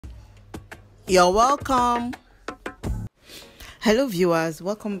You're welcome. Hello viewers,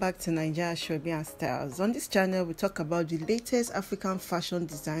 welcome back to Nigerian hairstyles. On this channel we talk about the latest African fashion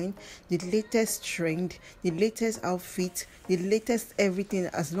design, the latest trend, the latest outfit, the latest everything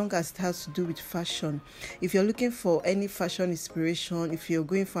as long as it has to do with fashion. If you're looking for any fashion inspiration, if you're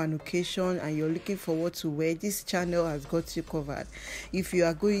going for an occasion and you're looking for what to wear, this channel has got you covered. If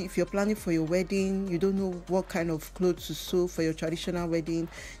you're planning for your wedding, you don't know what kind of clothes to sew for your traditional wedding,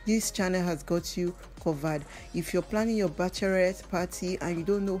 this channel has got you covered. If you're planning your bachelorette party and you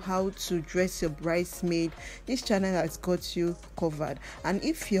don't know how to dress your bridesmaid, this channel has got you covered. And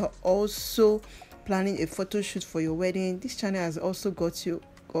if you're also planning a photo shoot for your wedding, this channel has also got you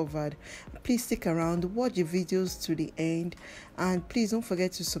covered. Please stick around, watch the videos to the end, and please don't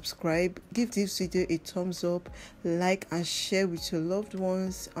forget to subscribe, give this video a thumbs up, like and share with your loved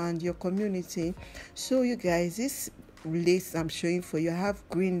ones and your community. So you guys, this lace I'm showing for you, I have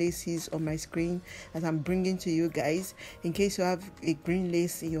green laces on my screen that I'm bringing to you guys. In case you have a green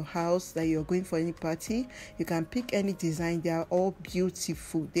lace in your house that you're going for any party, you can pick any design. They are all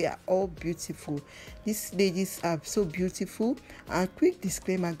beautiful. These ladies are so beautiful. And quick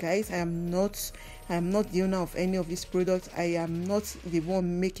disclaimer guys, I am not the owner of any of these products. I am not the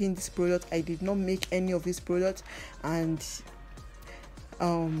one making this product. I did not make any of these products, and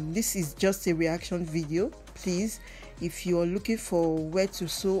this is just a reaction video. Please, if you are looking for where to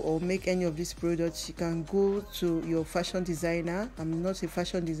sew or make any of these products, you can go to your fashion designer. I'm not a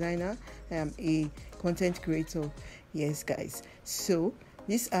fashion designer, I am a content creator. Yes guys, so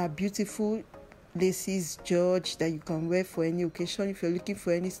these are beautiful laces, George, that you can wear for any occasion. If you're looking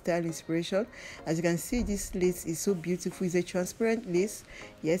for any style inspiration, as you can see, this lace is so beautiful. It's a transparent lace.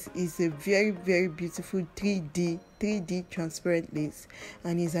 Yes, it's a very beautiful 3D transparent lace,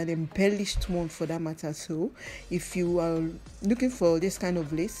 and it's an embellished one for that matter. So if you are looking for this kind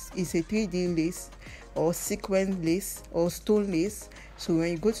of lace, it's a 3D lace or sequin lace or stone lace. So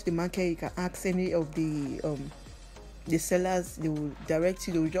when you go to the market, you can ask any of the sellers. They will direct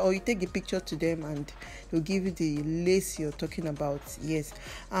you, or you take a picture to them and they'll give you the lace you're talking about. Yes,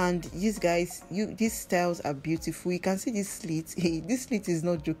 and these guys, these styles are beautiful. You can see this slit. This slit is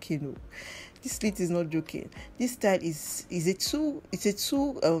not joking. This slit is not joking. This style is a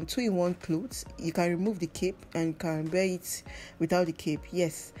two-in-one clothes. You can remove the cape and you can wear it without the cape.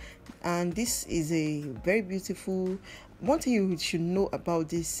 Yes, and this is a very beautiful. One thing you should know about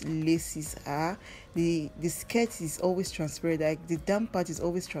these laces are the skirt is always transparent. Like the down part is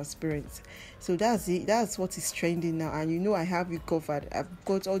always transparent. So that's it. That's what is trending now, and you know I have you covered. I've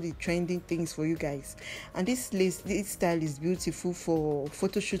got all the trending things for you guys. And this style is beautiful for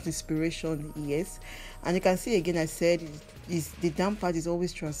photo shoot inspiration. Yes, and you can see again, I said the down part is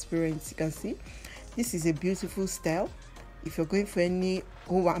always transparent. You can see this is a beautiful style. If you're going for any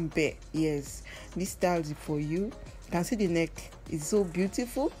owambe, yes, this style is for you. You can see the neck is so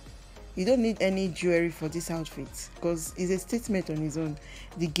beautiful. You don't need any jewelry for this outfit because it's a statement on its own.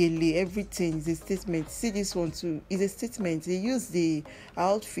 The gele, everything is a statement. See this one too, is a statement. They use the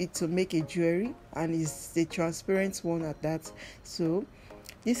outfit to make a jewelry, and it's a transparent one at that. So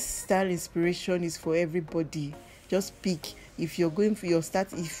this style inspiration is for everybody. Just pick. If you're going for your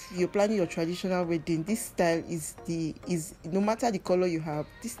start, if you're planning your traditional wedding, this style is no matter the color you have,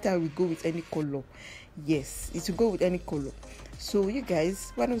 this style will go with any color. Yes, it will go with any color. So you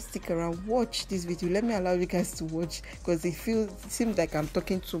guys, why don't stick around, watch this video. Let me allow you guys to watch because it seems like I'm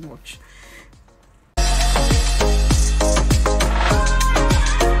talking too much.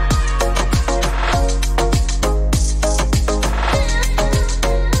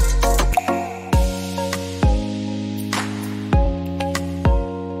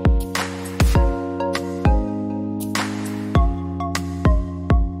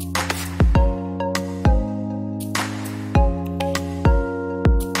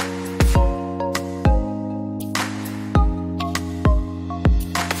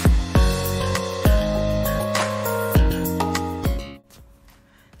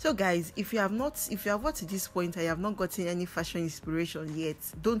 So guys, if you have got to this point and you have not gotten any fashion inspiration yet,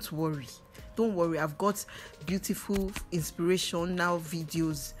 don't worry. I've got beautiful inspiration now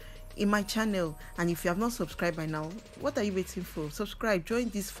videos in my channel, and if you have not subscribed by now, what are you waiting for? Subscribe, join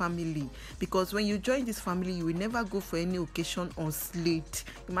this family, because when you join this family, you will never go for any occasion unslaved.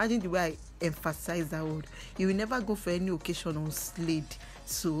 Imagine the way I emphasize that word. You will never go for any occasion unslaved.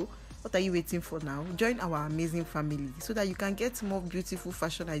 So what are you waiting for now? Join our amazing family so that you can get more beautiful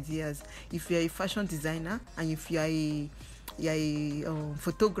fashion ideas. If you're a fashion designer, and if you're a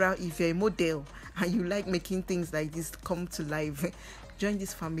photographer, if you're a model and you like making things like this come to life, join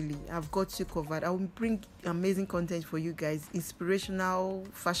this family. I've got you covered. I will bring amazing content for you guys, inspirational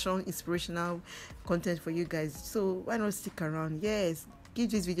fashion, inspirational content for you guys. So why not stick around? Yes,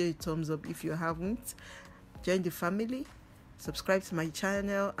 give this video a thumbs up if you haven't. Join the family, subscribe to my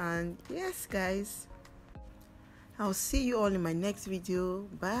channel, and yes guys, I'll see you all in my next video.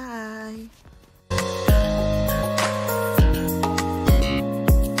 Bye.